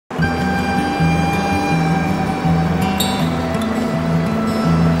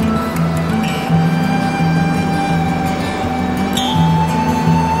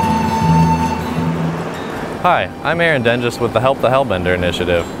Hi, I'm Aaron Dengis with the Help the Hellbender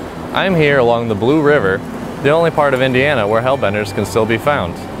initiative. I'm here along the Blue River, the only part of Indiana where hellbenders can still be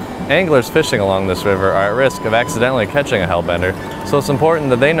found. Anglers fishing along this river are at risk of accidentally catching a hellbender, so it's important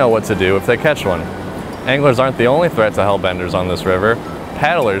that they know what to do if they catch one. Anglers aren't the only threat to hellbenders on this river.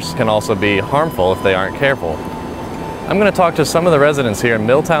 Paddlers can also be harmful if they aren't careful. I'm going to talk to some of the residents here in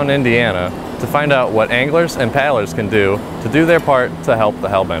Milltown, Indiana to find out what anglers and paddlers can do to do their part to help the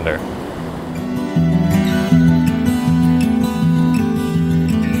hellbender.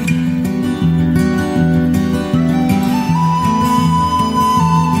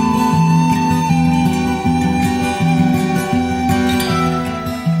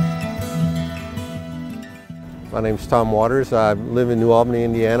 My name's Tom Waters. I live in New Albany,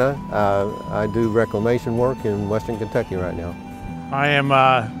 Indiana. I do reclamation work in Western Kentucky right now. I am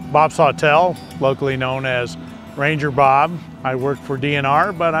Bob Sawtelle, locally known as Ranger Bob. I work for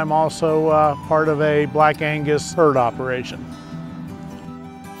DNR, but I'm also part of a Black Angus herd operation.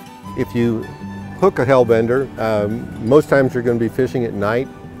 If you hook a hellbender, most times you're going to be fishing at night.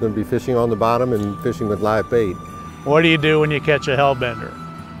 You're going to be fishing on the bottom and fishing with live bait. What do you do when you catch a hellbender?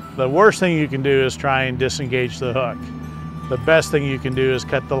 The worst thing you can do is try and disengage the hook. The best thing you can do is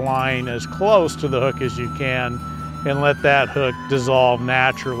cut the line as close to the hook as you can and let that hook dissolve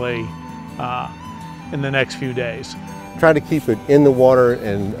naturally in the next few days. Try to keep it in the water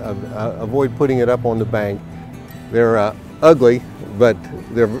and avoid putting it up on the bank. They're ugly, but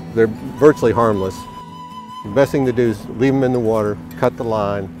they're virtually harmless. The best thing to do is leave them in the water, cut the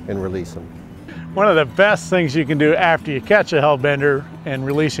line, and release them. One of the best things you can do after you catch a hellbender and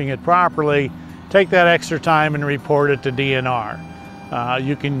releasing it properly, take that extra time and report it to DNR.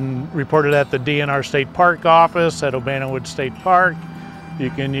 You can report it at the DNR State Park office at Obannawood State Park.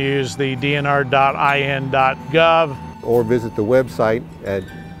 You can use the dnr.in.gov. Or visit the website at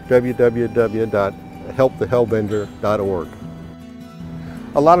www.helpthehellbender.org.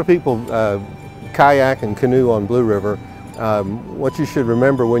 A lot of people kayak and canoe on Blue River. What you should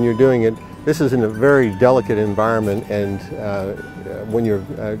remember when you're doing it, this is in a very delicate environment, and when you're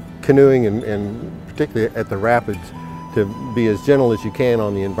canoeing and particularly at the rapids, to be as gentle as you can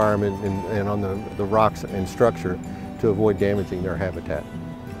on the environment and on the rocks and structure to avoid damaging their habitat.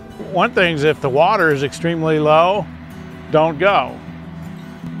 One thing is, if the water is extremely low, don't go.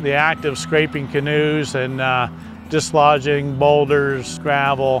 The act of scraping canoes and dislodging boulders,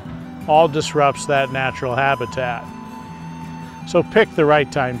 gravel, all disrupts that natural habitat. So pick the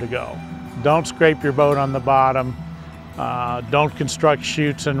right time to go. Don't scrape your boat on the bottom. Don't construct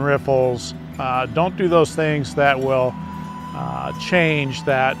chutes and riffles. Don't do those things that will change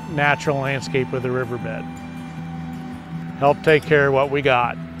that natural landscape of the riverbed. Help take care of what we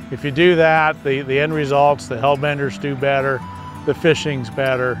got. If you do that, the end results, the hellbenders do better, the fishing's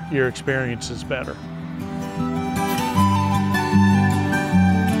better, your experience is better.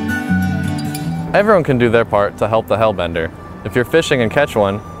 Everyone can do their part to help the hellbender. If you're fishing and catch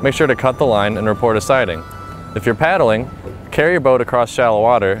one, make sure to cut the line and report a sighting. If you're paddling, carry your boat across shallow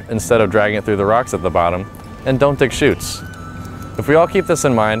water instead of dragging it through the rocks at the bottom, and don't dig chutes. If we all keep this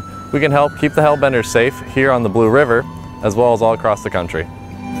in mind, we can help keep the hellbenders safe here on the Blue River, as well as all across the country.